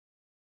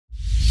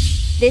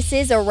This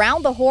is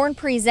Around the Horn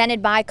presented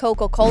by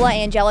Coca-Cola.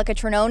 Angelica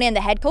Trinone and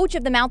the head coach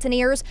of the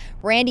Mountaineers,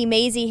 Randy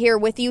Mazey, here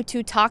with you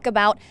to talk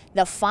about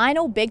the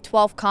final Big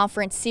 12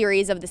 Conference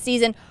series of the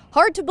season.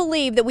 Hard to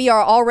believe that we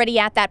are already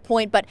at that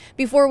point, but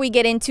before we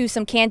get into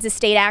some Kansas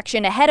State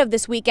action ahead of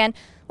this weekend,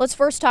 let's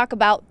first talk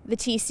about the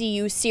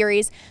TCU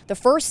series, the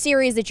first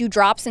series that you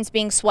dropped since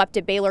being swept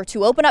at Baylor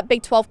to open up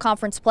Big 12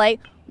 Conference play.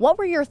 What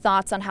were your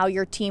thoughts on how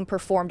your team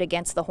performed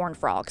against the Horned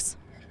Frogs?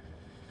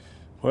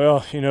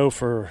 Well, you know,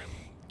 for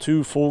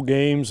 2 full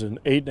games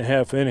and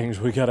 8.5 innings,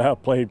 we got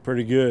outplayed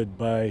pretty good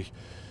by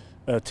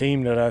a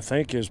team that I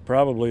think is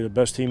probably the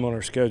best team on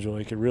our schedule.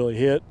 They could really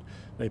hit,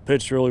 they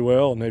pitched really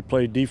well, and they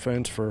played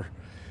defense for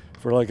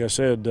like I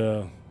said,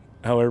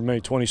 however many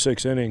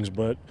 26 innings.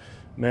 But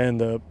man,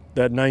 that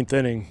 9th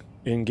inning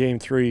in Game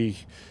 3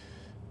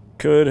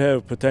 could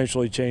have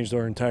potentially changed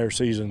our entire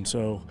season.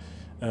 So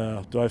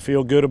do I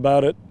feel good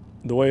about it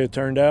the way it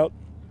turned out?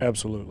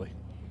 Absolutely.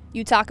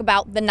 You talk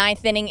about the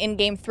 9th inning in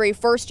Game 3.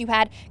 First, you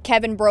had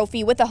Kevin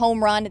Brophy with a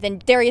home run, then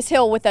Darius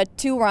Hill with a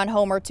 2-run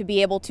homer to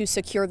be able to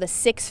secure the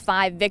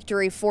 6-5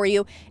 victory for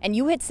you. And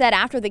you had said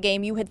after the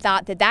game you had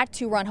thought that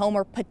 2-run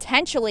homer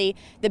potentially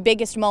the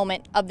biggest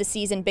moment of the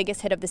season,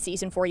 biggest hit of the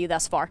season for you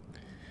thus far.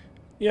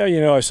 Yeah,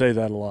 you know, I say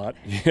that a lot.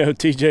 You know,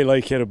 TJ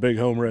Lake hit a big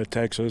homer at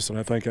Texas, and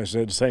I think I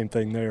said the same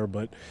thing there.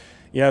 But,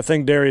 yeah, I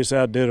think Darius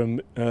outdid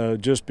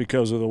him just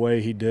because of the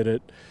way he did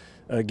it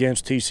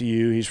against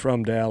TCU. He's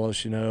from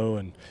Dallas, you know,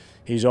 and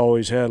he's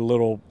always had a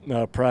little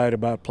pride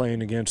about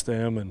playing against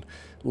them, and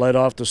led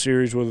off the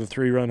series with a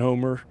 3-run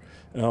homer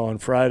on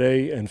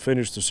Friday and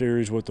finished the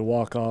series with the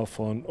walk-off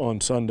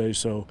on Sunday.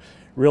 So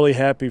really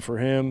happy for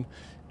him,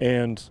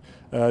 and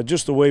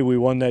just the way we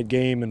won that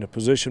game and the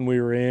position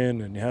we were in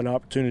and had an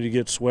opportunity to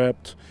get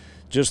swept,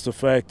 just the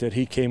fact that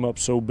he came up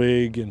so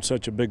big in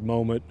such a big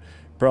moment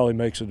probably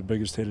makes it the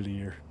biggest hit of the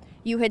year.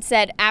 You had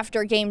said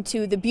after Game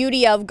 2, the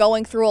beauty of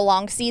going through a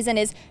long season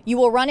is you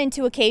will run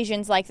into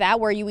occasions like that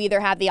where you either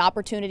have the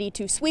opportunity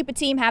to sweep a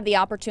team, have the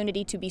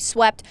opportunity to be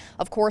swept.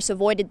 Of course,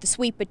 avoided the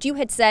sweep, but you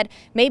had said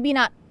maybe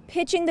not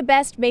pitching the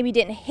best, maybe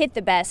didn't hit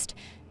the best.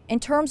 In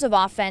terms of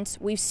offense,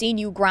 we've seen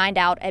you grind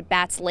out at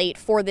bats late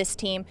for this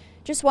team.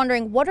 Just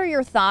wondering, what are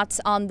your thoughts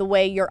on the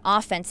way your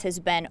offense has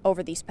been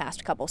over these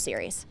past couple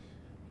series?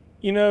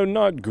 You know,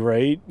 not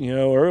great. You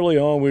know, early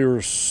on we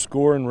were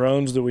scoring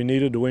runs that we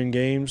needed to win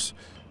games.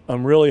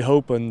 I'm really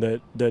hoping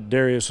that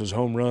Darius's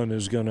home run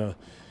is going to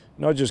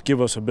not just give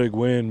us a big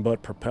win,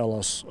 but propel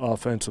us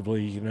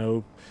offensively. You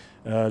know,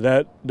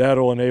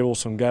 that'll enable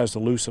some guys to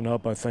loosen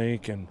up, I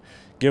think, and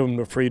give them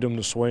the freedom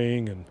to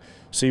swing and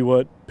see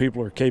what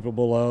people are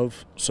capable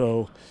of.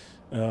 So,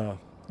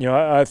 you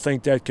know, I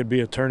think that could be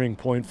a turning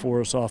point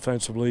for us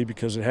offensively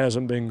because it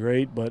hasn't been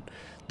great, but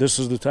this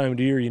is the time of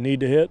the year you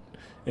need to hit,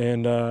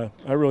 and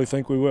I really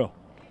think we will.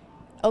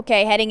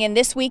 Okay, heading in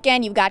this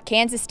weekend, you've got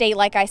Kansas State,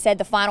 like I said,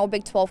 the final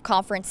Big 12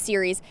 Conference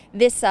series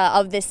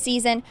of this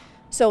season.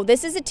 So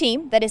this is a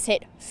team that has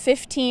hit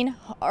 15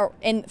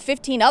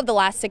 of the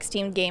last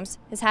 16 games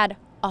has had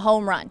a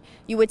home run.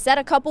 You had said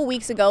a couple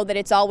weeks ago that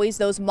it's always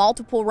those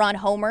multiple run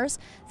homers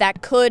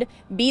that could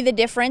be the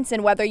difference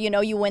in whether, you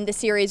know, you win the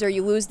series or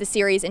you lose the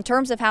series. In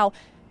terms of how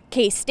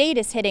K-State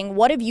is hitting,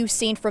 what have you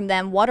seen from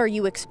them? What are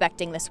you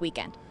expecting this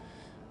weekend?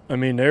 I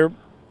mean,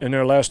 in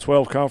their last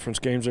 12 conference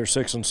games, they're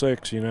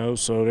 6-6, you know,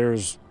 so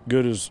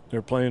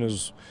they're playing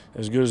as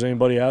good as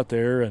anybody out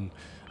there, and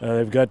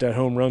they've got that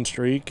home run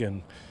streak.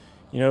 And,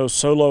 you know,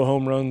 solo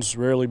home runs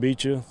rarely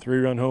beat you.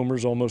 3-run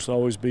homers almost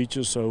always beat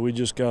you, so we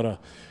just got to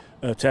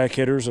attack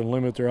hitters and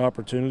limit their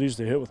opportunities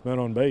to hit with men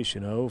on base, you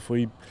know.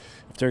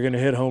 If they're going to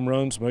hit home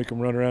runs, make them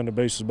run around the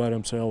bases by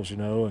themselves, you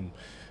know,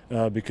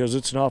 and because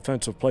it's an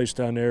offensive place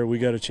down there, we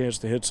got a chance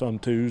to hit some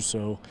too,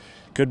 so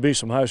could be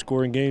some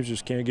high-scoring games,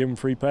 just can't give them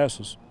free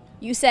passes.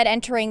 You said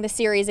entering the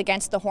series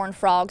against the Horned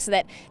Frogs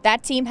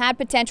that team had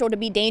potential to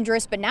be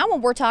dangerous, but now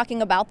when we're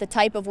talking about the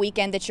type of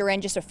weekend that you're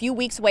in, just a few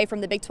weeks away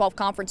from the Big 12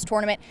 Conference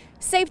tournament,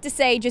 safe to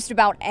say just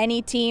about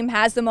any team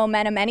has the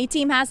momentum, any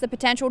team has the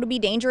potential to be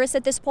dangerous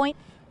at this point?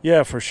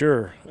 Yeah, for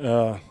sure.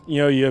 You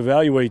know, you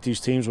evaluate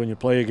these teams when you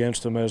play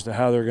against them as to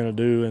how they're going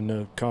to do in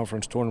the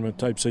conference tournament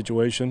type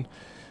situation.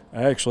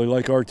 I actually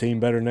like our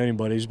team better than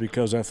anybody's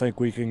because I think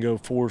we can go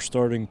 4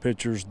 starting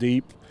pitchers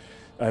deep.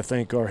 I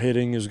think our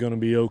hitting is going to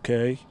be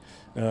okay.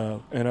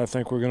 And I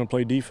think we're going to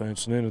play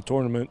defense. And in the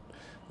tournament,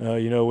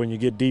 you know, when you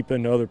get deep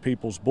into other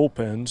people's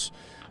bullpens,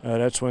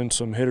 that's when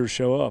some hitters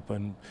show up.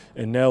 And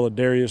now that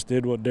Darius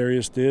did what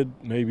Darius did,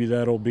 maybe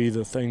that'll be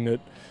the thing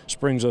that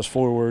springs us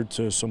forward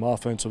to some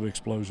offensive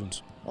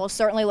explosions. Well,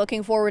 certainly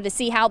looking forward to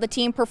see how the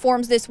team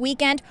performs this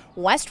weekend.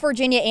 West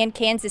Virginia and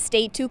Kansas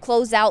State to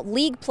close out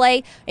league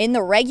play in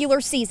the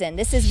regular season.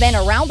 This has been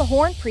Around the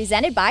Horn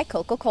presented by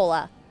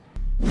Coca-Cola.